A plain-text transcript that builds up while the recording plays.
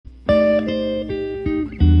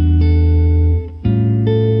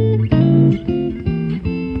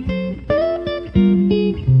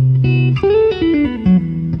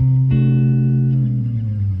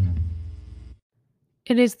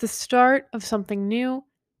It is the start of something new,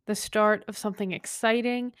 the start of something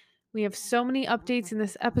exciting. We have so many updates in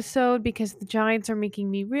this episode because the Giants are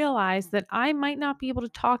making me realize that I might not be able to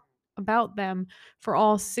talk about them for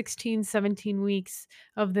all 16, 17 weeks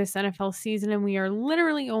of this NFL season. And we are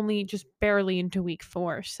literally only just barely into week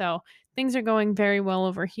 4. So things are going very well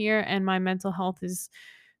over here, and my mental health is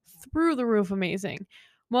through the roof amazing.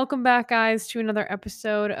 Welcome back, guys, to another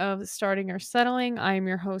episode of Starting or Settling. I am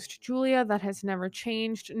your host, Julia. That has never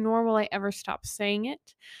changed, nor will I ever stop saying it.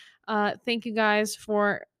 Thank you guys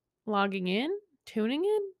for logging in, tuning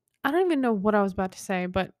in. I don't even know what I was about to say,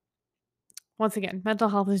 but once again, mental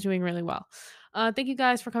health is doing really well. Thank you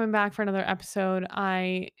guys for coming back for another episode.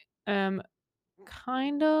 I am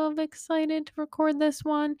kind of excited to record this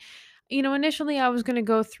one. Initially I was going to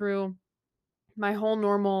go through my whole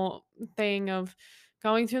normal thing of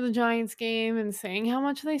going through the Giants game and saying how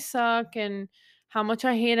much they suck and how much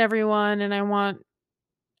I hate everyone and I want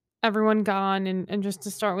everyone gone and just to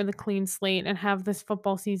start with a clean slate and have this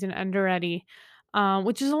football season end already.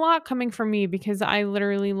 Which is a lot coming from me because I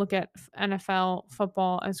literally look at NFL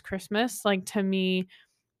football as Christmas. Like, to me,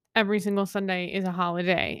 every single Sunday is a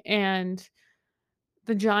holiday. And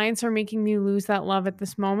the Giants are making me lose that love at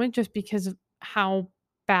this moment just because of how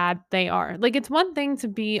bad they are. Like, it's one thing to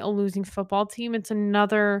be a losing football team, it's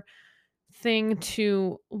another thing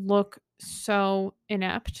to look so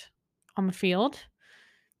inept on the field.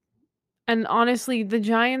 And honestly, the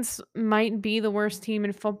Giants might be the worst team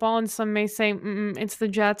in football, and some may say, it's the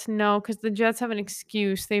Jets. No, because the Jets have an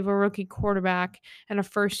excuse. They have a rookie quarterback and a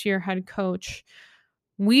first year head coach.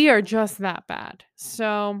 We are just that bad.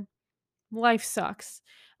 So life sucks.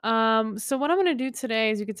 So what I'm going to do today,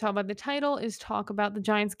 as you can tell by the title, is talk about the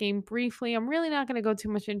Giants game briefly. I'm really not going to go too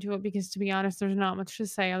much into it because, to be honest, there's not much to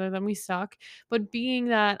say other than we suck. But being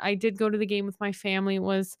that I did go to the game with my family, it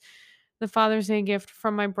was the Father's Day gift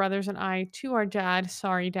from my brothers and I to our dad.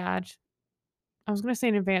 Sorry, Dad. I was going to say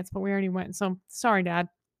in advance, but we already went. So sorry, Dad.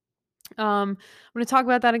 I'm going to talk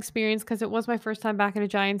about that experience because it was my first time back at a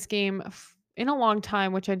Giants game in a long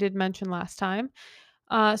time, which I did mention last time.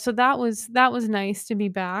 So that was nice to be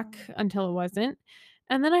back until it wasn't.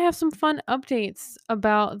 And then I have some fun updates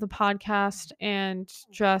about the podcast and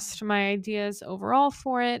just my ideas overall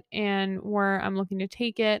for it and where I'm looking to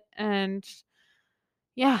take it. And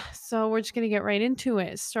yeah, so we're just going to get right into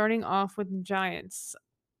it, starting off with the Giants.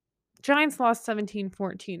 Giants lost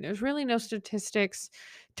 17-14. There's really no statistics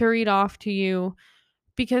to read off to you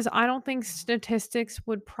because I don't think statistics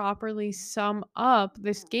would properly sum up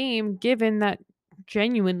this game given that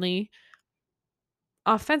genuinely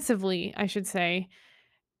offensively, I should say,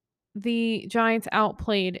 the Giants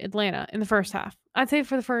outplayed Atlanta in the first half. I'd say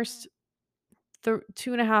for the first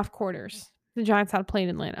 2.5 quarters, the Giants outplayed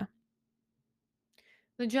Atlanta.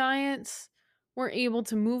 The Giants were able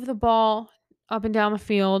to move the ball up and down the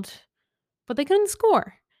field, but they couldn't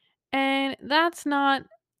score. And that's not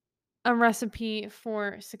a recipe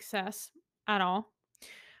for success at all.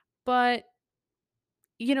 But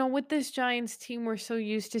with this Giants team, we're so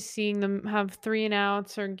used to seeing them have three and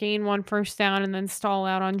outs or gain one first down and then stall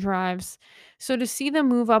out on drives. So to see them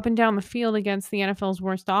move up and down the field against the NFL's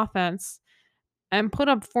worst offense and put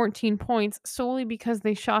up 14 points solely because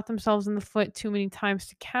they shot themselves in the foot too many times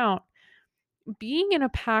to count, being in a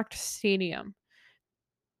packed stadium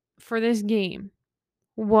for this game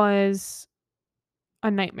was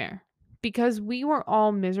a nightmare because we were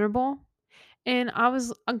all miserable. And I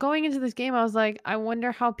was going into this game, I was like, I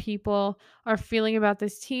wonder how people are feeling about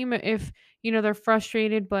this team if, they're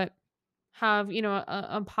frustrated but have,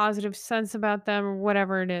 a positive sense about them or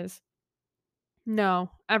whatever it is.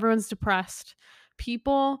 No, everyone's depressed.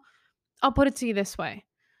 People, I'll put it to you this way.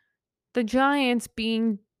 The Giants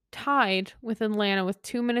being tied with Atlanta with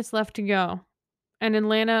 2 minutes left to go, and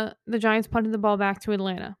the Giants punted the ball back to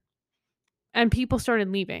Atlanta, and people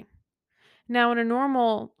started leaving. Now, in a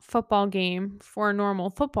normal football game for a normal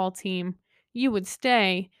football team, you would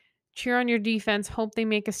stay, cheer on your defense, hope they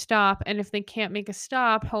make a stop, and if they can't make a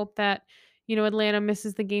stop, hope that, Atlanta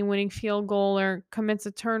misses the game-winning field goal or commits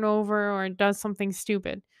a turnover or does something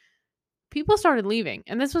stupid. People started leaving,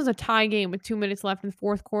 and this was a tie game with 2 minutes left in the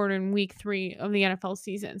fourth quarter in week 3 of the NFL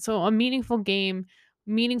season. So a meaningful game,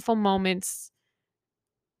 meaningful moments,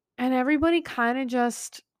 and everybody kind of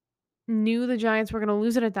just knew the Giants were going to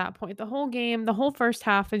lose it at that point. The whole game, the whole first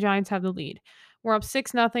half, the Giants have the lead. We're up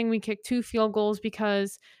 6-0. We kicked 2 field goals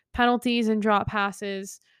because penalties and drop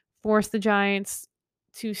passes forced the Giants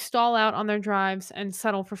to stall out on their drives and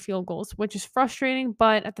settle for field goals, which is frustrating,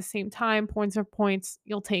 but at the same time, points are points.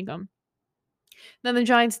 You'll take them. Then the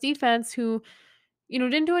Giants defense, who,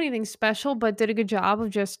 didn't do anything special, but did a good job of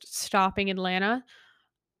just stopping Atlanta.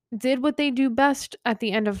 did what they do best at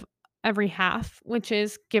the end of every half, which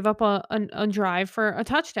is give up a drive for a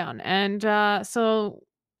touchdown. And so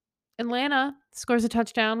Atlanta scores a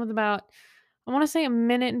touchdown with about, I want to say, a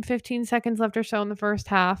minute and 15 seconds left or so in the first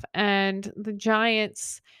half. And the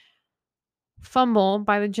Giants fumble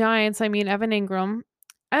by the Giants, I mean Evan Ingram.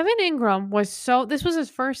 Evan Ingram was this was his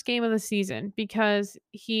first game of the season because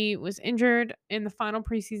he was injured in the final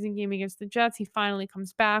preseason game against the Jets. He finally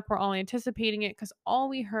comes back. We're all anticipating it because all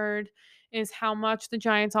we heard is how much the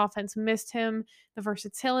Giants offense missed him, the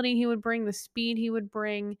versatility he would bring, the speed he would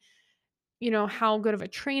bring, how good of a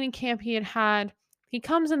training camp he had had. He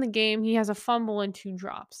comes in the game, he has a fumble and two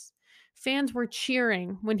drops. Fans were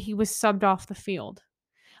cheering when he was subbed off the field.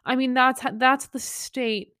 I mean, that's the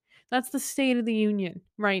state of the union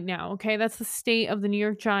right now, okay? That's the state of the New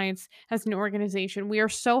York Giants as an organization. We are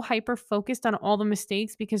so hyper focused on all the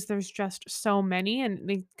mistakes because there's just so many and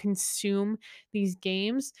they consume these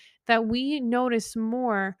games that we notice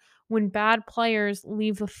more when bad players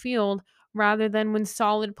leave the field rather than when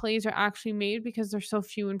solid plays are actually made because they're so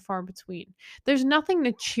few and far between. There's nothing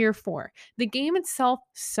to cheer for. The game itself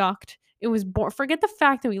sucked. It was forget the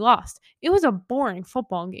fact that we lost. It was a boring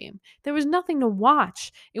football game. There was nothing to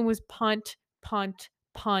watch. It was punt, punt,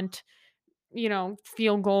 punt,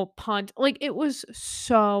 field goal, punt. Like it was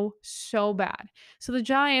so, so bad. So the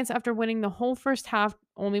Giants, after winning the whole first half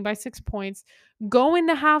only by 6 points, go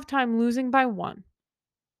into halftime losing by one.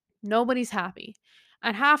 Nobody's happy.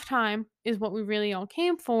 At halftime is what we really all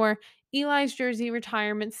came for, Eli's jersey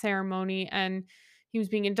retirement ceremony, and he was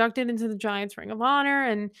being inducted into the Giants Ring of Honor,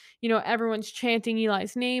 and everyone's chanting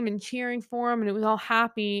Eli's name and cheering for him, and it was all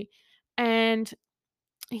happy. And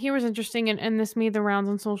here was interesting, and this made the rounds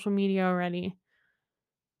on social media already.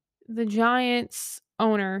 The Giants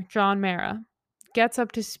owner, John Mara, gets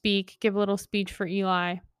up to speak, give a little speech for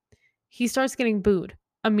Eli. He starts getting booed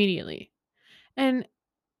immediately. And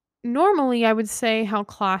normally, I would say how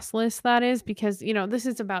classless that is because, this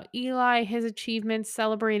is about Eli, his achievements,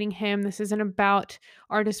 celebrating him. This isn't about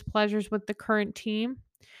our displeasures with the current team.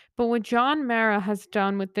 But what John Mara has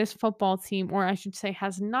done with this football team, or I should say,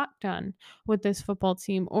 has not done with this football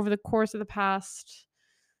team over the course of the past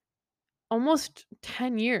almost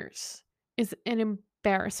 10 years is an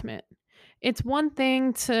embarrassment. It's one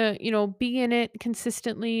thing to, be in it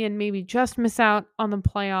consistently and maybe just miss out on the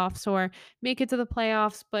playoffs or make it to the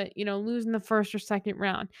playoffs, but, lose in the first or second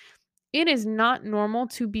round. It is not normal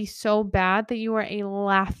to be so bad that you are a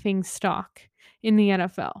laughing stock in the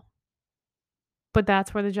NFL. But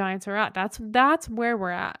that's where the Giants are at. That's where we're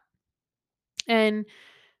at. And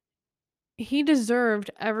he deserved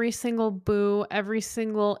every single boo, every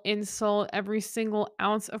single insult, every single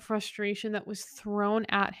ounce of frustration that was thrown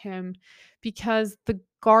at him because the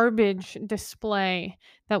garbage display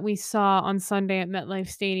that we saw on Sunday at MetLife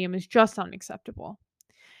Stadium is just unacceptable.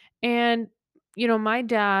 And, my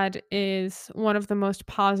dad is one of the most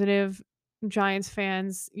positive Giants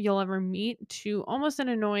fans you'll ever meet to almost an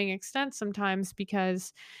annoying extent sometimes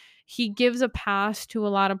because he gives a pass to a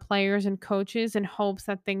lot of players and coaches in hopes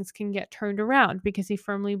that things can get turned around because he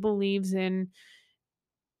firmly believes in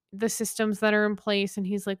the systems that are in place. And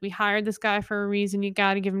he's like, we hired this guy for a reason. You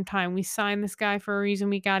got to give him time. We signed this guy for a reason.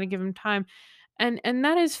 We got to give him time. And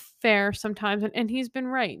that is fair sometimes. And he's been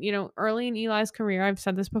right. Early in Eli's career, I've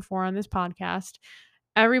said this before on this podcast,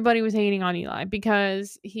 everybody was hating on Eli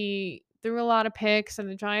because he threw a lot of picks and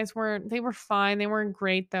the Giants they were fine. They weren't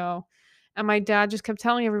great though. And my dad just kept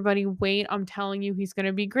telling everybody, wait, I'm telling you, he's going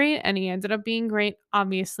to be great. And he ended up being great.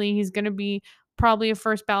 Obviously, he's going to be probably a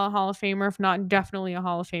first ballot Hall of Famer, if not definitely a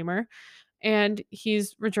Hall of Famer. And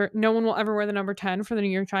he's no one will ever wear the number 10 for the New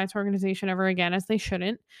York Giants organization ever again, as they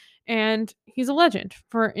shouldn't. And he's a legend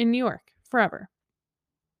in New York forever.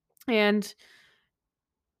 And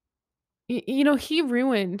he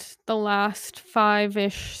ruined the last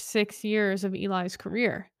 5-ish, 6 years of Eli's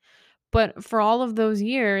career. But for all of those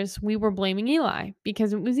years, we were blaming Eli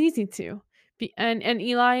because it was easy to. And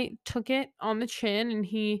Eli took it on the chin and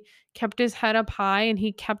he kept his head up high and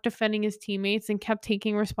he kept defending his teammates and kept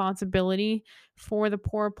taking responsibility for the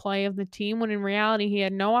poor play of the team when in reality he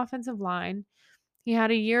had no offensive line. He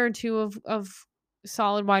had a year or two of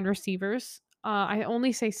solid wide receivers. I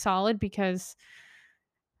only say solid because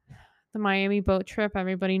the Miami boat trip,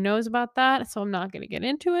 everybody knows about that, so I'm not going to get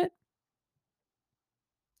into it.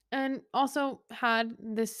 And also had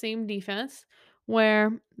this same defense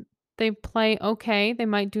where they play okay, they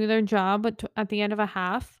might do their job, but at the end of a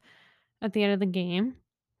half, at the end of the game,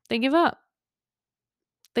 they give up.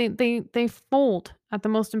 They fold at the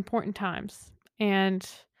most important times. And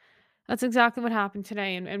That's exactly what happened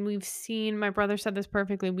today, and we've seen my brother said this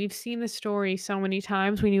perfectly, we've seen this story so many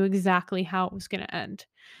times, we knew exactly how it was gonna end.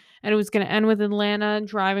 And it was gonna end with Atlanta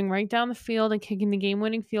driving right down the field and kicking the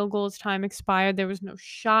game-winning field goal as time expired. There was no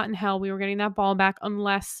shot in hell we were getting that ball back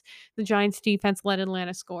unless the Giants defense let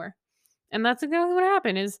Atlanta score. And that's exactly what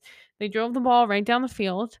happened is they drove the ball right down the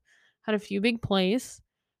field, had a few big plays,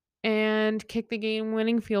 and kicked the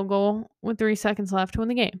game-winning field goal with 3 seconds left to win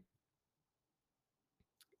the game.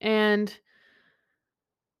 And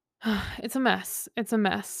it's a mess. It's a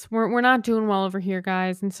mess. We're not doing well over here,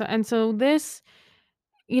 guys. And so this,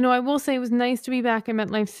 I will say it was nice to be back at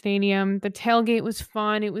MetLife Stadium. The tailgate was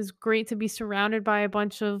fun. It was great to be surrounded by a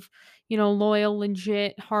bunch of, loyal,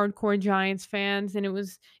 legit, hardcore Giants fans. And it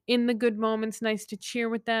was in the good moments nice to cheer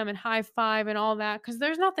with them and high five and all that. Cause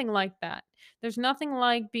there's nothing like that. There's nothing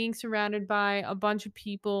like being surrounded by a bunch of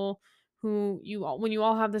people who when you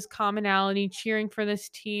all have this commonality, cheering for this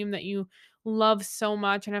team that you love so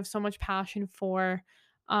much and have so much passion for.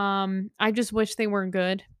 I just wish they were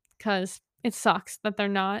good because it sucks that they're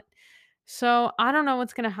not. So I don't know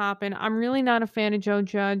what's going to happen. I'm really not a fan of Joe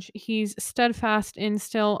Judge. He's steadfast in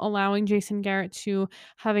still allowing Jason Garrett to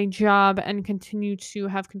have a job and continue to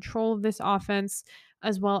have control of this offense,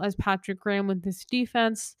 as well as Patrick Graham with this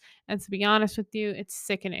defense. And to be honest with you, it's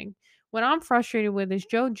sickening. What I'm frustrated with is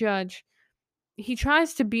Joe Judge. He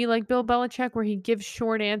tries to be like Bill Belichick, where he gives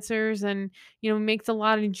short answers and makes a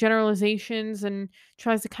lot of generalizations and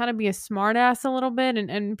tries to kind of be a smartass a little bit.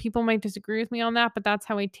 And people might disagree with me on that, but that's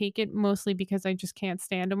how I take it, mostly because I just can't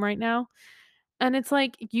stand him right now. And it's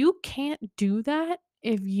like you can't do that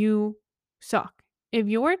if you suck. If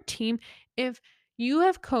your team, if you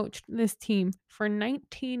have coached this team for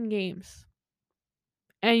 19 games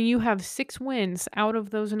and you have 6 wins out of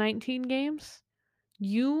those 19 games,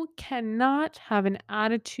 you cannot have an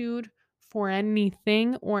attitude for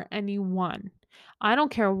anything or anyone. I don't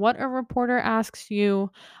care what a reporter asks you.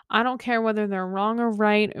 I don't care whether they're wrong or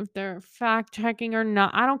right, if they're fact checking or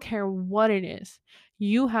not. I don't care what it is.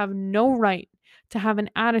 You have no right to have an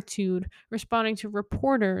attitude responding to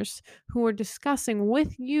reporters who are discussing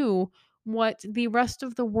with you what the rest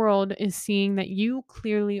of the world is seeing that you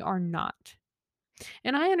clearly are not.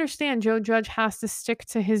 And I understand Joe Judge has to stick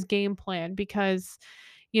to his game plan because,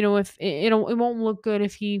 if it won't look good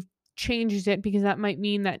if he changes it because that might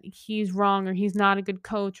mean that he's wrong or he's not a good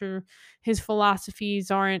coach or his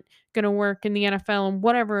philosophies aren't going to work in the NFL and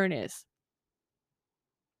whatever it is.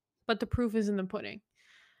 But the proof is in the pudding.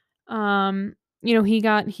 He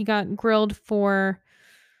got grilled for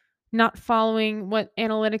not following what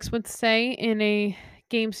analytics would say in a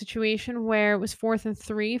game situation where it was 4th and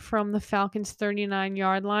 3 from the Falcons'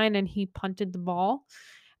 39-yard line and he punted the ball.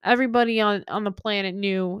 Everybody on the planet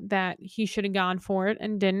knew that he should have gone for it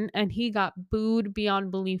and didn't, and he got booed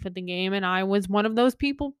beyond belief at the game, and I was one of those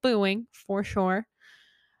people booing for sure.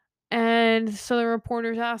 And so the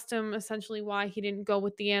reporters asked him essentially why he didn't go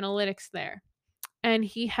with the analytics there. And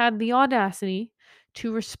he had the audacity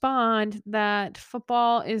to respond that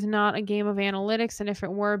football is not a game of analytics, and if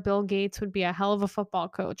it were, Bill Gates would be a hell of a football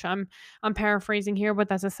coach. I'm paraphrasing here, but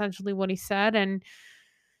that's essentially what he said. And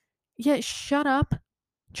yeah, shut up.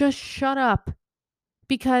 Just shut up.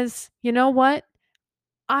 Because you know what?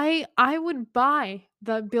 I would buy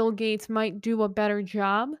that Bill Gates might do a better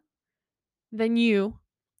job than you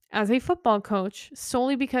as a football coach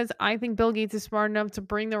solely because I think Bill Gates is smart enough to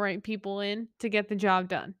bring the right people in to get the job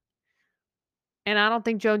done. And I don't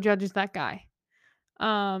think Joe Judge is that guy.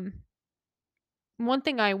 Um, One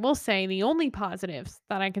thing I will say, the only positives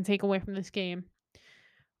that I can take away from this game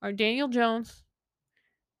are Daniel Jones,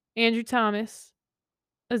 Andrew Thomas,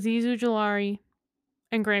 Aziz Ujulari,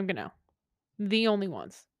 and Graham Gano. The only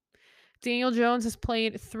ones. Daniel Jones has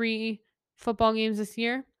played 3 football games this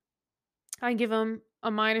year. I give him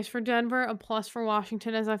a minus for Denver, a plus for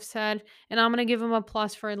Washington, as I've said, and I'm going to give him a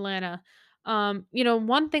plus for Atlanta.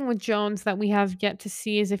 One thing with Jones that we have yet to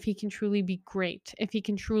see is if he can truly be great, if he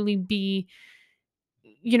can truly be,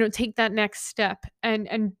 take that next step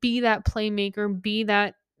and be that playmaker, be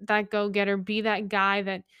that go getter, be that guy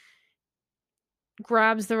that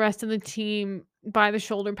grabs the rest of the team by the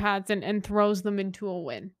shoulder pads and throws them into a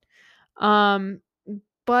win. Um,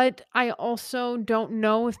 but I also don't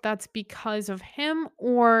know if that's because of him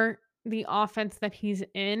or the offense that he's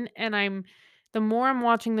in. And the more I'm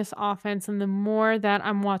watching this offense and the more that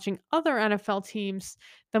I'm watching other NFL teams,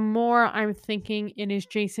 the more I'm thinking it is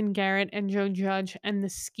Jason Garrett and Joe Judge and the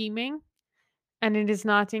scheming, and it is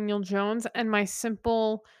not Daniel Jones. And my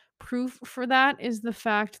simple proof for that is the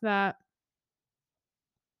fact that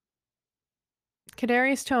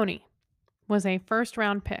Kadarius Toney was a first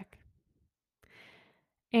round pick.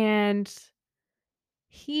 and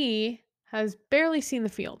he has barely seen the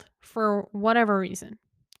field for whatever reason.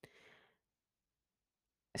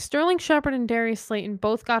 Sterling Shepard and Darius Slayton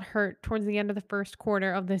both got hurt towards the end of the first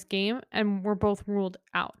quarter of this game and were both ruled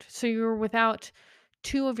out. So you're without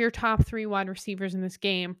two of your top three wide receivers in this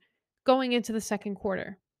game going into the second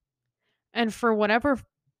quarter. And for whatever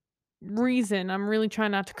reason, I'm really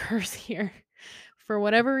trying not to curse here. For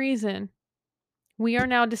whatever reason, we are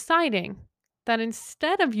now deciding that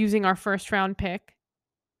instead of using our first round pick,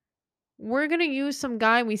 we're going to use some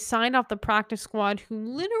guy we signed off the practice squad who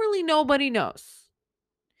literally nobody knows.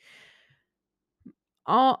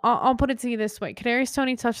 I'll put it to you this way. Kadarius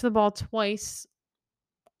Toney touched the ball twice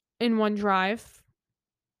in one drive,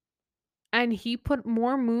 and he put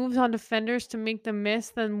more moves on defenders to make them miss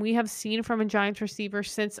than we have seen from a Giants receiver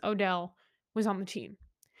since Odell was on the team.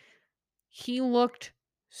 He looked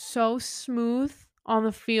so smooth on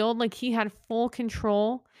the field, like he had full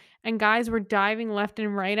control, and guys were diving left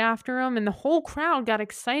and right after him, and the whole crowd got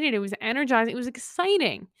excited. It was energizing. It was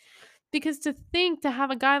exciting. Because to think to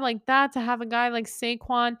have a guy like that, to have a guy like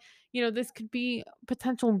Saquon, this could be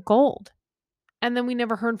potential gold. And then we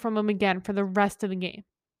never heard from him again for the rest of the game.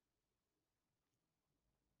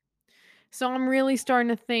 So I'm really starting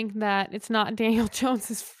to think that it's not Daniel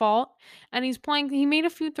Jones's fault. And he made a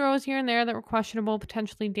few throws here and there that were questionable,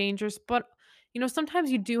 potentially dangerous, but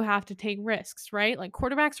sometimes you do have to take risks, right? Like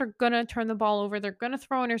quarterbacks are going to turn the ball over, they're going to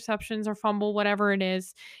throw interceptions or fumble, whatever it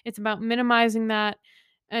is. It's about minimizing that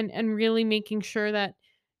and really making sure that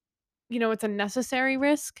it's a necessary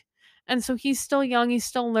risk. And so he's still young, he's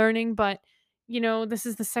still learning, but this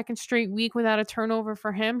is the second straight week without a turnover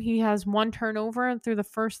for him. He has one turnover through the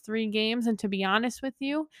first 3 games, and to be honest with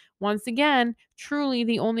you, once again, truly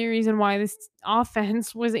the only reason why this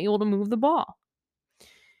offense was able to move the ball.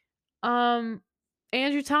 Um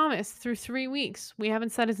Andrew Thomas through 3 weeks. We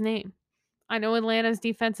haven't said his name. I know Atlanta's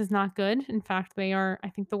defense is not good. In fact, they are, I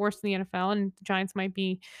think, the worst in the NFL, and the Giants might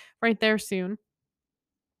be right there soon.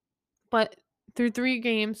 But through 3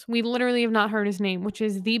 games, we literally have not heard his name, which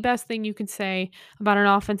is the best thing you could say about an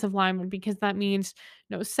offensive lineman because that means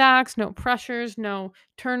no sacks, no pressures, no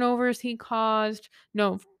turnovers he caused,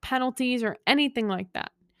 no penalties or anything like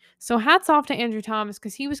that. So hats off to Andrew Thomas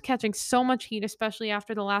because he was catching so much heat, especially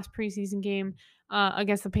after the last preseason game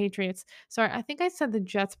against the Patriots. Sorry, I think I said the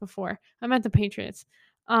Jets before. I meant the Patriots.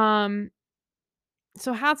 Um,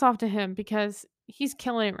 so hats off to him because he's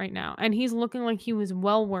killing it right now, and he's looking like he was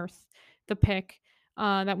well worth the pick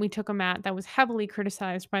that we took him at. That was heavily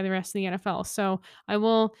criticized by the rest of the NFL. So I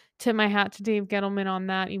will tip my hat to Dave Gettleman on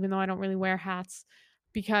that, even though I don't really wear hats,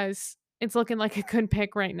 because it's looking like a good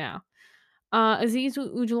pick right now. Aziz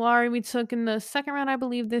Ujulari we took in the second round, I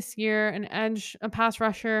believe, this year, an edge, a pass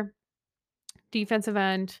rusher, defensive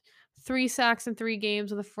end. 3 sacks in 3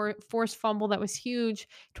 games with a forced fumble that was huge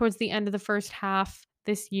towards the end of the first half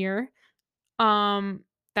this year. Um,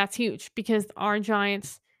 that's huge because our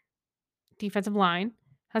Giants defensive line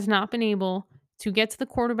has not been able to get to the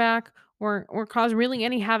quarterback or cause really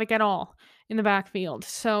any havoc at all in the backfield.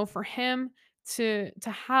 So for him to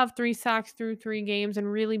have 3 sacks through 3 games and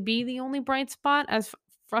really be the only bright spot, as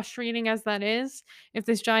frustrating as that is, if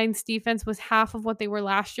this Giants defense was half of what they were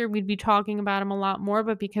last year, we'd be talking about them a lot more,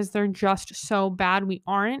 but because they're just so bad, we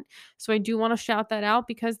aren't. So I do want to shout that out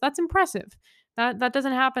because that's impressive. That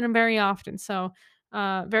doesn't happen very often. So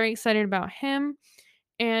very excited about him.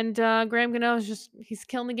 And Graham Gano he's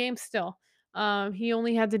killing the game still. He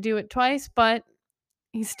only had to do it twice, but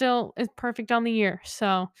he still is perfect on the year.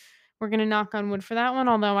 So we're going to knock on wood for that one,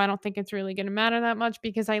 although I don't think it's really going to matter that much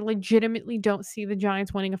because I legitimately don't see the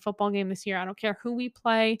Giants winning a football game this year. I don't care who we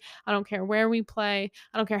play. I don't care where we play.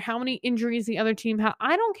 I don't care how many injuries the other team has.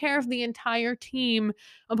 I don't care if the entire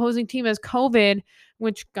opposing team has COVID,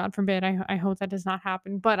 which God forbid, I hope that does not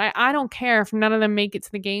happen. But I don't care if none of them make it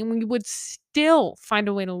to the game. We would still find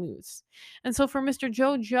a way to lose. And so for Mr.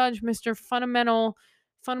 Joe Judge, Mr.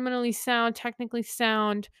 Fundamentally sound, technically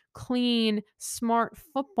sound, clean, smart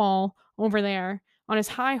football over there on his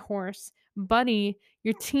high horse, buddy,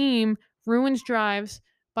 your team ruins drives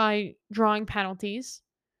by drawing penalties,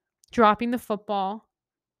 dropping the football,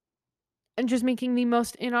 and just making the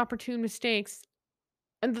most inopportune mistakes.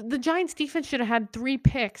 And the Giants defense should have had 3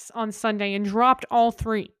 picks on Sunday and dropped all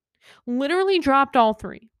 3. Literally dropped all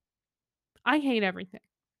 3. I hate everything.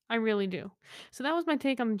 I really do. So that was my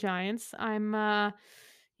take on the Giants. I'm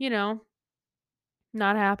you know,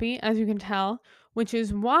 not happy, as you can tell, which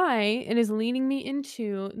is why it is leading me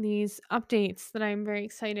into these updates that I'm very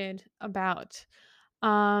excited about.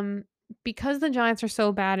 Um, because the Giants are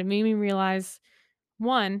so bad, it made me realize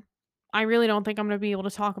one, I really don't think I'm going to be able to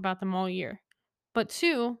talk about them all year. But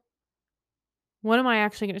two, what am I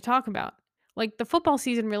actually going to talk about? Like the football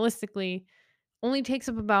season realistically only takes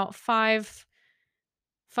up about 5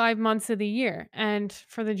 months of the year. And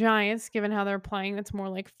for the Giants, given how they're playing, that's more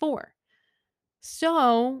like 4.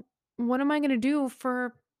 So, what am I going to do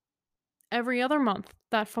for every other month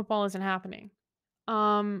that football isn't happening?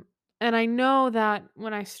 Um, and I know that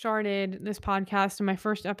when I started this podcast in my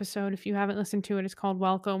first episode, if you haven't listened to it, it's called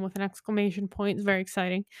Welcome with an exclamation point. It's very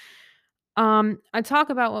exciting. I talk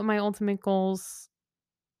about what my ultimate goals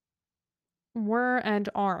were and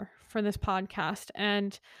are for this podcast.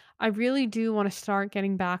 And I really do want to start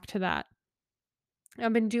getting back to that.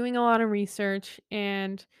 I've been doing a lot of research,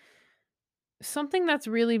 and something that's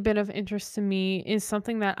really been of interest to me is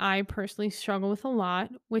something that I personally struggle with a lot,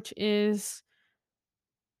 which is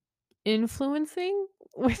influencing,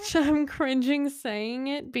 which I'm cringing saying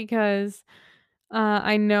it because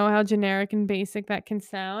I know how generic and basic that can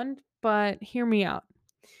sound, but hear me out.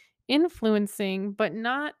 Influencing, but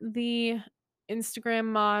not the Instagram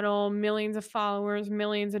model, millions of followers,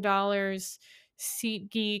 millions of dollars, seat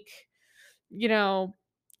geek, you know,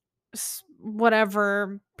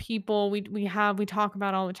 whatever people we talk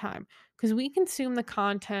about all the time, because we consume the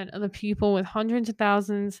content of the people with hundreds of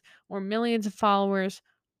thousands or millions of followers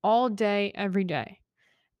all day every day.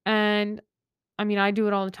 And I mean, I do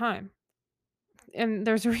it all the time, and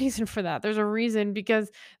there's a reason for that. There's a reason because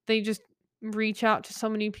they just reach out to so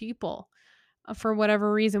many people, for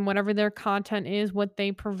whatever reason, whatever their content is, what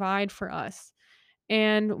they provide for us.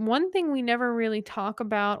 And one thing we never really talk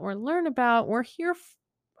about or learn about or hear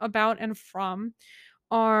about and from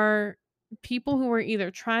are people who are either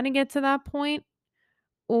trying to get to that point,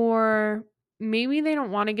 or maybe they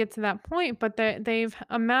don't want to get to that point, but they've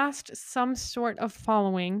amassed some sort of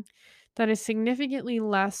following that is significantly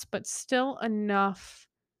less, but still enough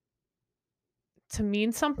to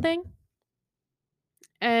mean something.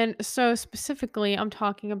 And so, specifically, I'm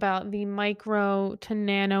talking about the micro to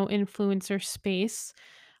nano influencer space.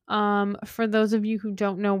 For those of you who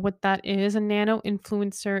don't know what that is, a nano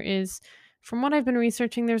influencer is, from what I've been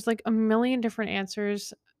researching, there's like a million different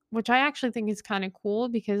answers, which I actually think is kind of cool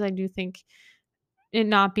because I do think it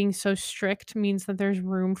not being so strict means that there's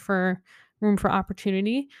room for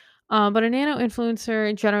opportunity. But a nano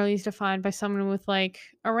influencer generally is defined by someone with like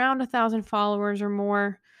around 1,000 followers or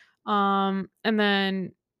more, and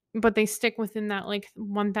then but they stick within that like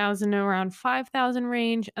 1,000 to around 5,000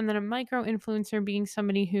 range. And then a micro influencer being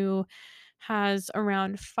somebody who has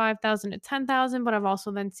around 5,000 to 10,000, but I've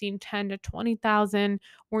also then seen 10 to 20,000,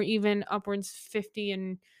 or even upwards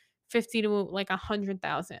 50 to like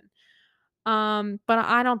 100,000. But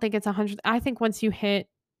I don't think it's 100. I think once you hit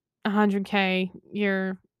 100K,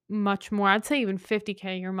 you're much more. I'd say even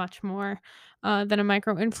 50K, you're much more than a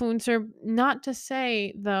micro influencer. Not to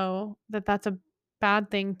say though that that's a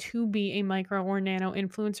bad thing to be a micro or nano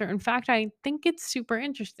influencer. In fact, I think it's super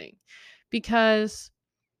interesting because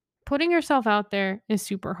putting yourself out there is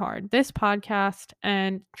super hard. This podcast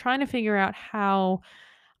and trying to figure out how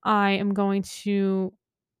I am going to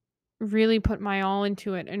really put my all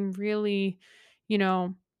into it and really, you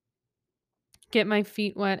know, get my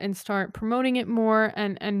feet wet and start promoting it more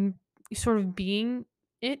and sort of being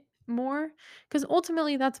it more, because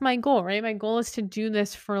ultimately that's my goal, right? My goal is to do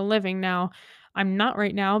this for a living. Now I'm not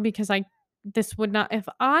right now because I this would not if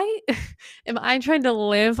I if I tried to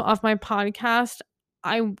live off my podcast,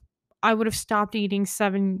 i I would have stopped eating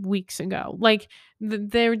 7 weeks ago. Like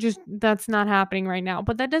they're just that's not happening right now,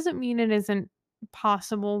 but that doesn't mean it isn't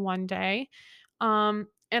possible one day.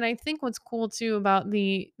 And I think what's cool too about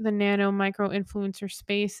the nano micro influencer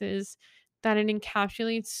space is that it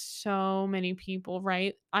encapsulates so many people,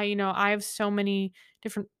 right? I have so many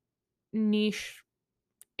different niche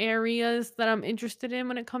areas that I'm interested in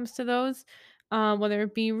when it comes to those. Whether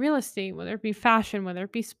it be real estate, whether it be fashion, whether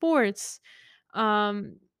it be sports,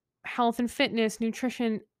 um, health and fitness,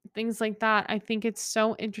 nutrition, things like that. I think it's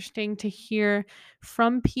so interesting to hear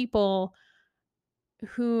from people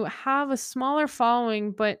who have a smaller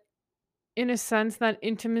following, but in a sense, that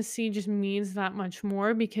intimacy just means that much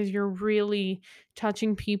more because you're really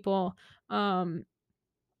touching people, um,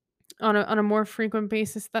 on a more frequent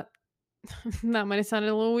basis. That might have sounded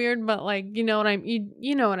a little weird, but, like, you know what I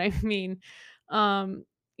mean. Um,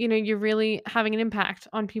 you're really having an impact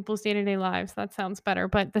on people's day-to-day lives. That sounds better,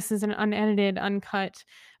 but this is an unedited, uncut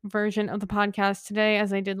version of the podcast today,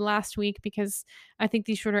 as I did last week, because I think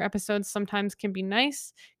these shorter episodes sometimes can be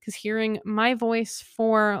nice. Because hearing my voice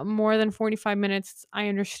for more than 45 minutes, I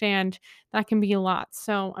understand that can be a lot,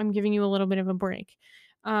 so I'm giving you a little bit of a break.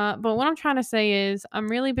 But what I'm trying to say is, I'm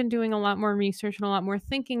really been doing a lot more research and a lot more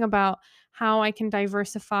thinking about how I can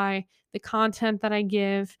diversify the content that I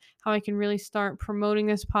give, how I can really start promoting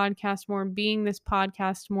this podcast more, being this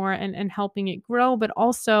podcast more, and helping it grow, but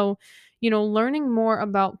also, learning more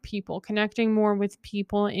about people, connecting more with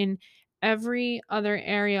people in every other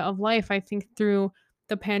area of life. I think through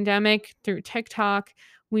the pandemic, through TikTok,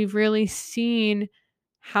 we've really seen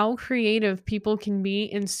how creative people can be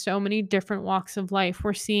in so many different walks of life.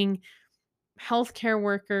 We're seeing healthcare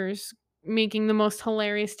workers making the most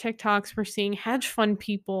hilarious TikToks. We're seeing hedge fund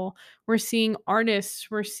people. We're seeing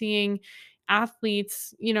artists. We're seeing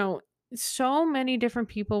athletes, so many different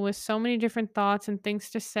people with so many different thoughts and things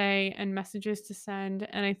to say and messages to send.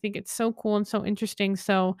 And I think it's so cool and so interesting.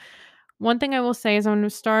 So, one thing I will say is I'm going to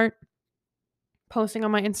start posting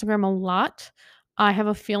on my Instagram a lot. I have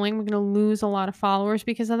a feeling we're going to lose a lot of followers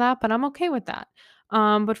because of that, but I'm okay with that.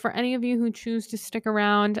 But for any of you who choose to stick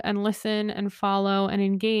around and listen and follow and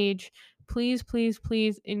engage, please, please,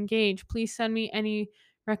 please engage. Please send me any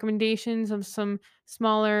recommendations of some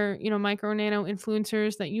smaller, micro nano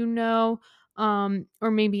influencers that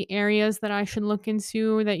or maybe areas that I should look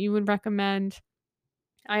into that you would recommend.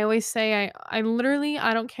 I always say I literally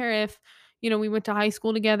I don't care if, we went to high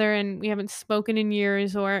school together and we haven't spoken in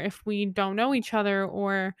years, or if we don't know each other,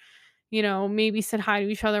 or, maybe said hi to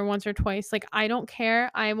each other once or twice. Like, I don't care.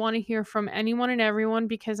 I want to hear from anyone and everyone,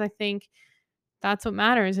 because I think that's what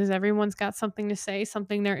matters is everyone's got something to say,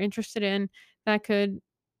 something they're interested in that could,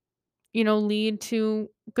 lead to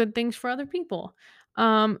good things for other people.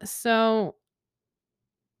 So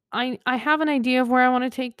I have an idea of where I wanna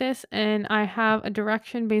take this, and I have a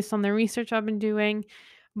direction based on the research I've been doing,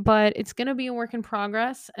 but it's gonna be a work in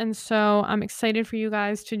progress, and so I'm excited for you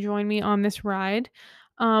guys to join me on this ride.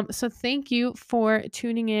 So thank you for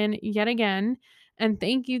tuning in yet again, and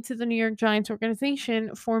thank you to the New York Giants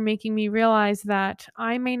organization for making me realize that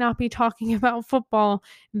I may not be talking about football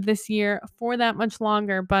this year for that much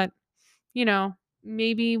longer, but you know,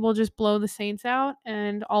 maybe we'll just blow the Saints out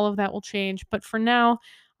and all of that will change. But for now,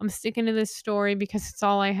 I'm sticking to this story because it's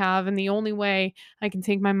all I have and the only way I can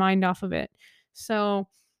take my mind off of it. So,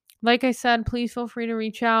 like I said, please feel free to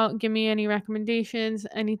reach out, give me any recommendations,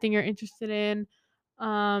 anything you're interested in.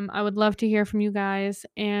 I would love to hear from you guys,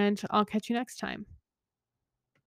 and I'll catch you next time.